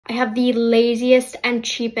I have the laziest and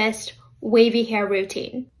cheapest wavy hair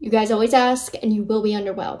routine. You guys always ask and you will be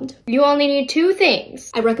underwhelmed. You only need 2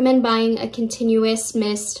 things. I recommend buying a continuous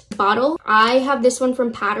mist bottle. I have this one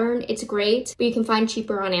from Pattern. It's great, but you can find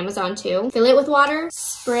cheaper on Amazon too. Fill it with water,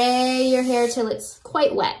 spray your hair till it's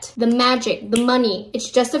quite wet. The magic, the money,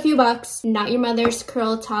 it's just a few bucks, not your mother's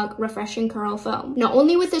Curl Talk refreshing curl foam. Not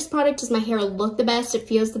only with this product does my hair look the best, it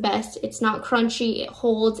feels the best, it's not crunchy, it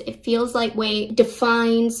holds, it feels lightweight,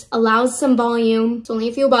 defines, allows some volume. It's only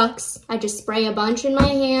a few bucks. I just spray a bunch in my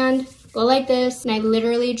hand, go like this, and I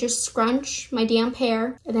literally just scrunch my damp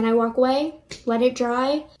hair, and then I walk away, let it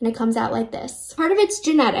dry, and it comes out like this. Part of it's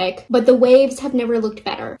genetic, but the waves have never looked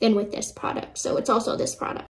better than with this product, so it's also this product.